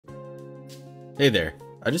Hey there,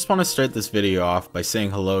 I just want to start this video off by saying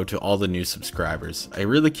hello to all the new subscribers. I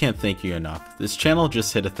really can't thank you enough. This channel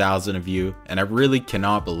just hit 1,000 of you, and I really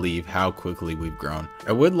cannot believe how quickly we've grown.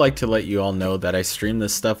 I would like to let you all know that I stream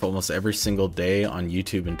this stuff almost every single day on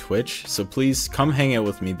YouTube and Twitch, so please come hang out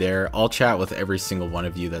with me there. I'll chat with every single one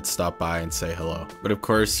of you that stop by and say hello. But of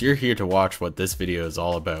course, you're here to watch what this video is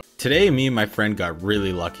all about. Today, me and my friend got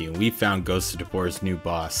really lucky and we found Ghost of Tabor's new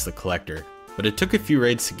boss, the Collector. But it took a few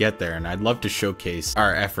raids to get there, and I'd love to showcase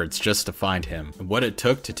our efforts just to find him, and what it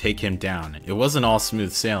took to take him down. It wasn't all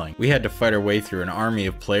smooth sailing. We had to fight our way through an army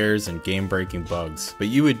of players and game-breaking bugs, but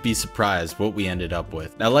you would be surprised what we ended up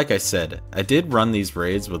with. Now, like I said, I did run these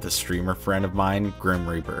raids with a streamer friend of mine, Grim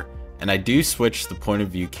Reaper, and I do switch the point of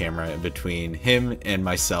view camera in between him and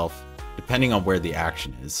myself, depending on where the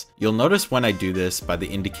action is. You'll notice when I do this by the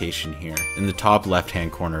indication here in the top left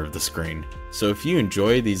hand corner of the screen. So if you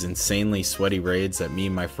enjoy these insanely sweaty raids that me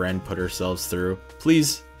and my friend put ourselves through,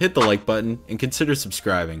 please hit the like button and consider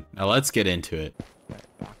subscribing. Now let's get into it.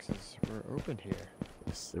 Boxes were open here.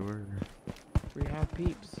 Yes, they were. We have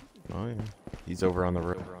peeps. Oh yeah. He's over on the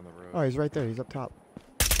road. Oh, he's right there. He's up top.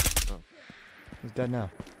 Oh. He's dead now.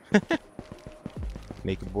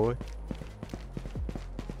 Naked boy.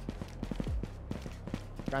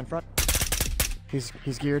 Guy in front.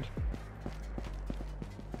 He's geared.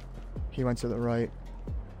 He went to the right.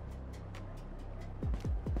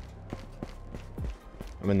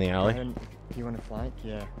 I'm in the alley. Do you want to flank?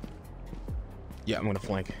 Yeah. Yeah, I'm gonna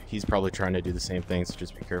flank. He's probably trying to do the same thing, so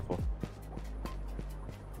just be careful.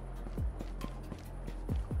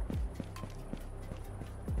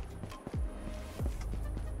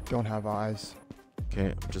 Don't have eyes. Okay,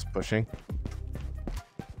 I'm just pushing.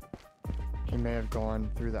 He may have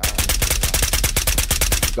gone through the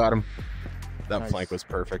alley. Got him. That Nice. flank was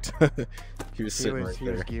perfect. He was sitting right He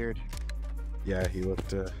there. was geared. Yeah, he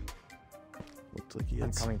looked like he I'm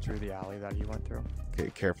had. coming through the alley that he went through. Okay,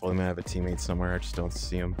 careful. I might have a teammate somewhere. I just don't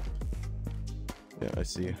see him. Yeah, I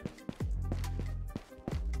see you.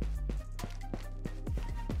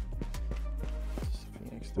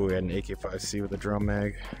 Ooh, we had an AK-5C with a drum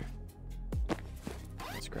mag.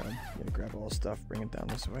 Let's grab. Gotta grab all the stuff. Bring it down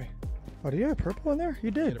this way. Oh, do you have purple in there?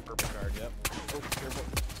 You did. a purple card, yep. Oh, careful.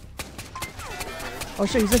 Oh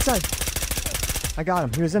shit, he's inside. I got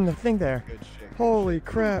him. He was in the thing there. Good shit. Holy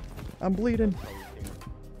crap. I'm bleeding.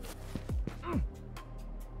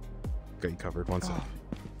 Got you covered. One sec.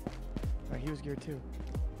 Oh, he was geared too.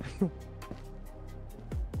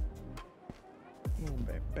 Little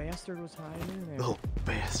bastard was hiding in there. Little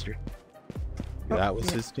bastard. Oh, That was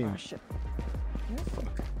yeah. his team. Oh shit. Yeah,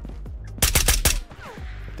 Fuck.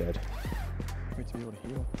 Dead. wait to be able to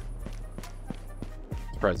heal.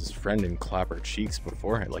 Surprised his friend didn't clap her cheeks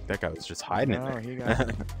beforehand. Like, that guy was just hiding in No, there. he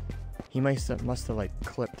got. He must have like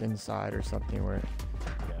clipped inside or something where.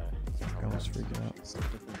 I was freaking out.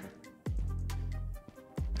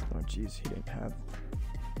 Oh jeez, he didn't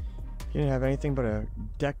have anything but a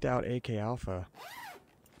decked out AK Alpha.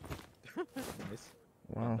 Nice.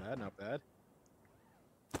 Wow. Not bad, not bad.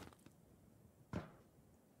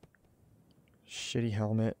 Shitty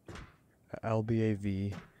helmet, a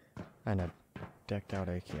LBAV, and a decked out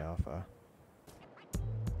AK Alpha.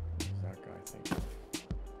 That guy, I think.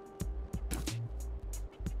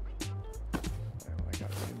 Oh, I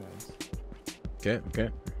got 2 meds. Okay, okay.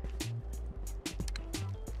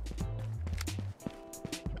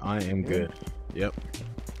 I am good. Yep.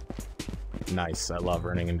 Nice. I love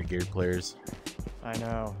running into geared players I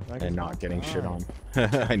know. That and guy's not getting shit fine. on.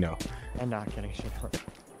 I know. And not getting shit on.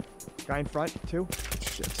 Guy in front, 2.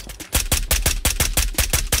 Shit.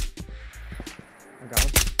 I got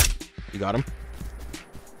him. You got him?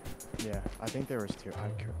 Yeah, I think there was 2. I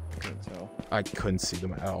couldn't tell. I couldn't see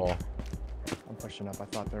them at all. I'm pushing up. I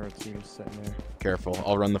thought there were 2 just sitting there. Careful.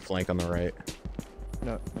 I'll run the flank on the right.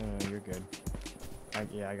 No, you're good.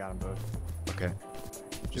 Yeah, I got them both. Okay.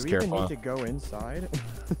 Do Just we careful. even need to go inside?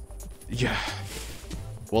 Yeah.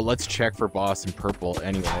 Well, let's check for boss in purple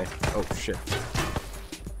anyway. Oh, shit.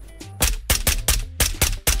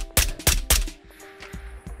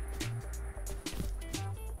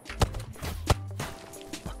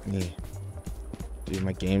 Fuck me. Dude,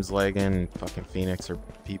 my game's lagging. Fucking Phoenix or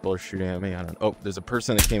people are shooting at me. I don't know. Oh, there's a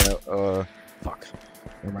person that came out. Fuck.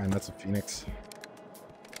 Never mind, that's a Phoenix.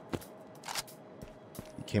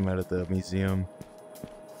 He came out of the museum.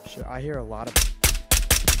 Shit, I hear a lot of.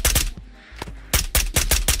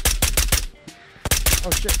 Oh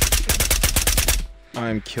shit!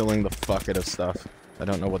 I'm killing the fuck out of stuff. I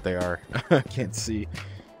don't know what they are. I can't see.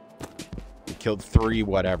 We killed 3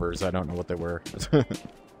 whatevers. I don't know what they were.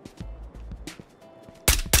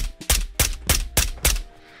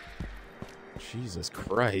 Jesus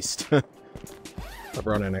Christ. I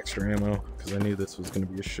brought in extra ammo because I knew this was going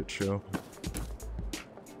to be a shit show.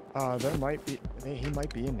 There might be. He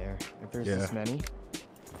might be in there if there's this many.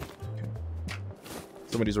 Okay.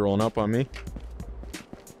 Somebody's rolling up on me.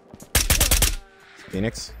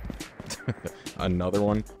 Phoenix. Another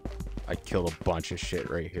one. I killed a bunch of shit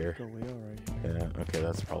right here. Yeah, okay,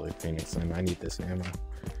 that's probably Phoenix, and I need this ammo.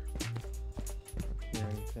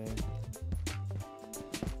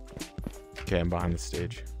 Okay, I'm behind the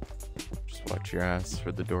stage. Just watch your ass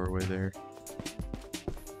for the doorway there.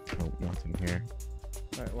 Oh, nothing here.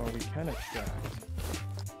 Alright, well, we can extract.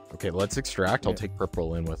 Okay, let's extract. I'll take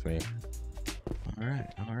purple in with me.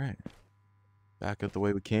 Alright, alright. Back up the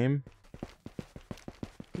way we came.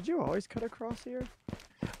 Could you always cut across here?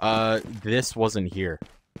 This wasn't here.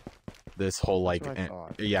 This whole, like,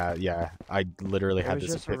 yeah. I literally had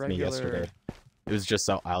this epiphany yesterday. It was just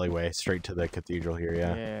out alleyway, straight to the cathedral here,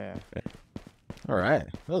 yeah. Alright,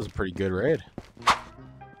 that was a pretty good raid.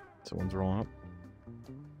 Someone's rolling up.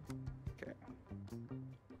 Okay.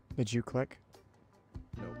 Did you click?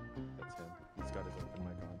 Nope, that's him. He's got his open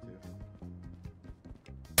mic on too.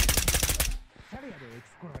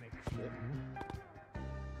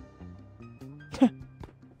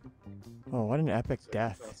 Oh, what an epic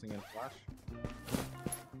death.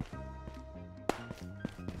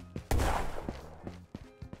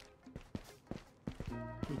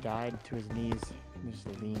 He died to his knees and just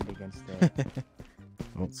leaned against the...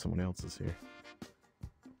 Oh, someone else is here.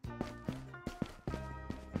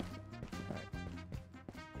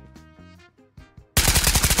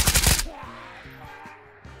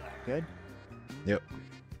 Good? Yep.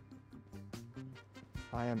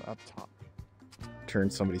 I am up top. Turn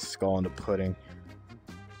somebody's skull into pudding.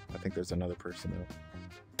 I think there's another person though.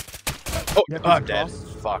 Oh, Yep, I'm dead.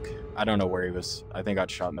 Fuck. I don't know where he was. I think I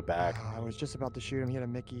got shot in the back. I was just about to shoot him. He had a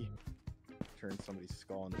Mickey. Turn somebody's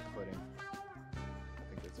skull into pudding. I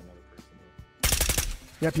think there's another person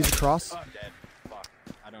though. Yep, he's across. Oh, I'm dead. Fuck.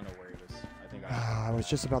 I don't know where he was. I think I was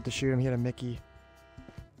just about to shoot him. He had a Mickey.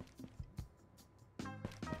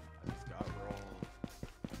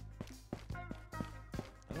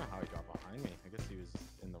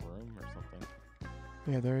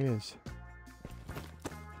 Yeah, there he is.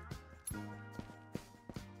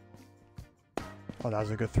 Oh, that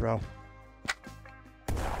was a good throw.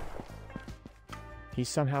 He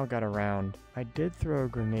somehow got around. I did throw a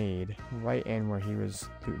grenade right in where he was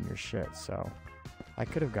looting your shit, so I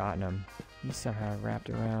could have gotten him. He somehow wrapped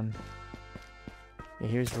around. Yeah,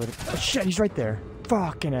 here's what. Oh, shit, he's right there.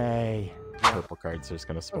 Fucking A. Purple card's just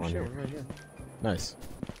gonna spawn here. Right here. Nice.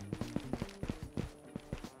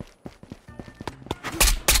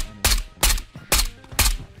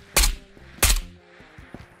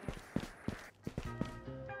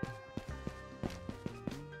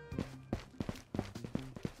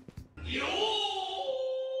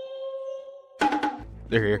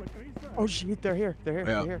 They're here. Oh shit, they're here. They're here.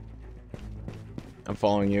 Yeah. They're here. I'm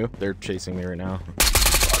following you. They're chasing me right now.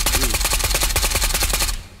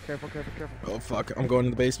 Careful, careful, careful. Oh fuck, I'm going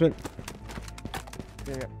in the basement.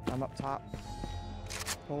 Yeah, I'm up top.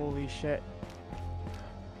 Holy shit.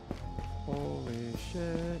 Holy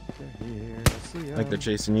shit, they're here. I see ya. I think they're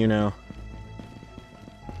chasing you now.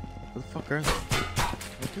 Where the fuck are they?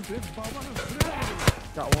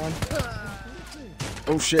 Got one.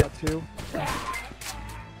 Oh shit. Got two.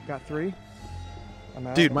 Got three. I'm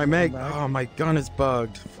out. Dude, my mag. Oh, my gun is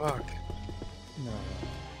bugged. Fuck. No.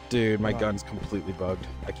 Dude, my gun's completely bugged.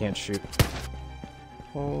 I can't shoot.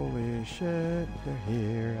 Holy shit, they're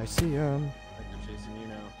here. I see them. I think they're chasing you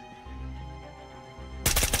now.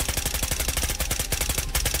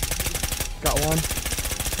 Got one.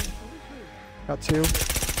 Got two.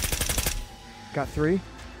 Got three.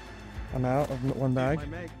 I'm out of one bag. Dude,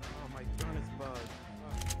 my gun is bugged.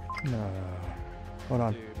 Fuck. No. Hold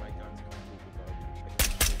on. Dude, my gun's completely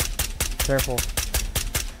bugged. Careful.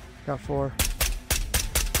 Got four.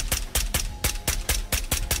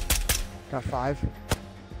 Got five.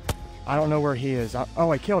 I don't know where he is.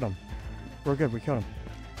 Oh, I killed him. We're good. We killed him.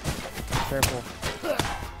 Careful.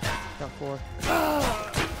 Got four.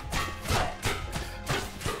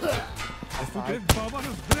 Five.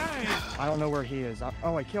 I don't know where he is.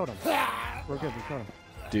 Oh, I killed him. We're good. We killed him.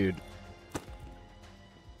 Dude.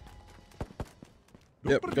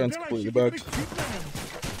 Yep, gun's completely bugged.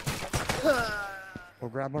 We'll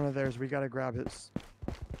grab one of theirs. We gotta grab his.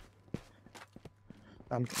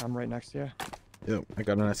 I'm right next to you. Yep, I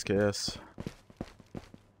got an SKS.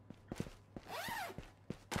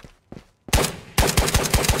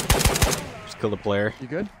 Just killed a player. You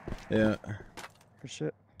good? Yeah. Good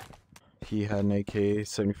shit. He had an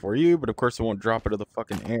AK-74U, but of course it won't drop out of the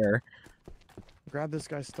fucking air. Grab this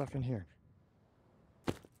guy's stuff in here.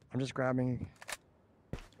 I'm just grabbing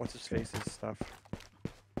what's his face's stuff.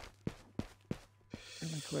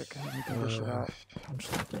 Really quick, you can push it out. I'm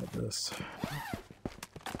just looking at this.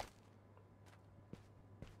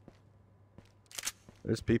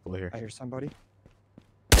 There's people here. I hear somebody.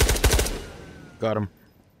 Got him.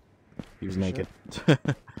 He was naked.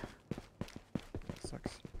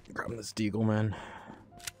 Sucks. Grabbing this deagle, man.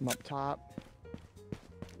 I'm up top.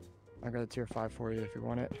 I got a tier 5 for you if you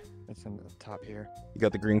want it. It's in the top here. You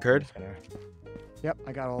got the green card? Yep,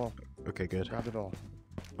 I got all. Okay, good. Grabbed it all.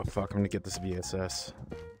 Oh fuck, I'm gonna get this VSS.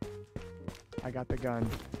 I got the gun.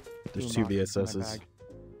 There's 2 VSSs.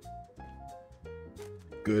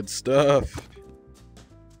 Good stuff.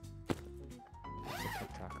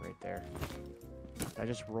 TikTok right there. I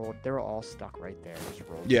just rolled. They were all stuck right there. Just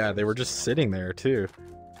rolled. Yeah, they were just sitting there too.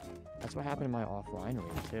 That's what happened in my offline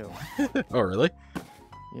room too. Oh really?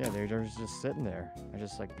 Yeah, they were just sitting there. I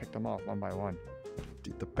just like picked them off one by one.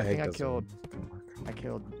 Dude, the bag I killed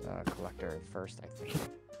Collector first, I think.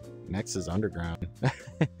 Next is Underground.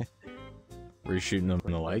 Were you shooting them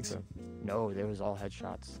in the legs? No, it was all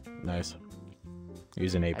headshots. Nice.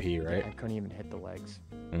 Using AP, right? I couldn't even hit the legs.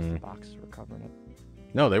 Mm. The boxes were covering it.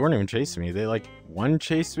 No, they weren't even chasing me. They like one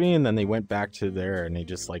chased me and then they went back to there and they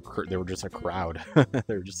just like they were just a crowd.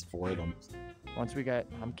 There were just 4 of them.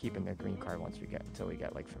 I'm keeping the green card until we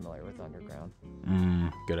get like familiar with Underground.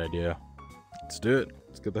 Good idea. Let's do it.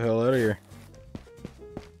 Let's get the hell out of here.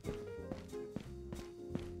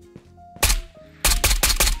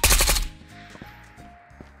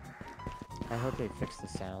 I hope they fix the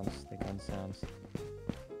sounds, the gun sounds.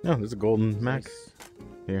 No, there's a golden Mac Nice.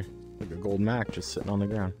 here. Like a gold Mac just sitting on the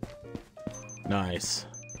ground. Nice.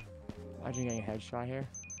 Imagine getting a headshot here.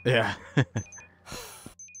 Yeah.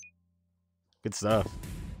 Good stuff.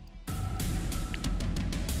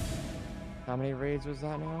 How many raids was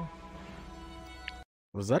that now?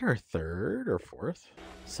 Was that our 3rd or 4th?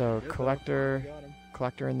 So Collector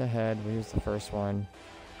in the head. We used the first one.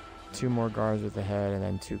 2 more guards with the head, and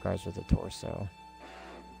then 2 guards with the torso.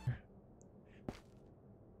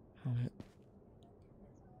 Helmet.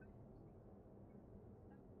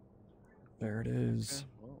 There it is.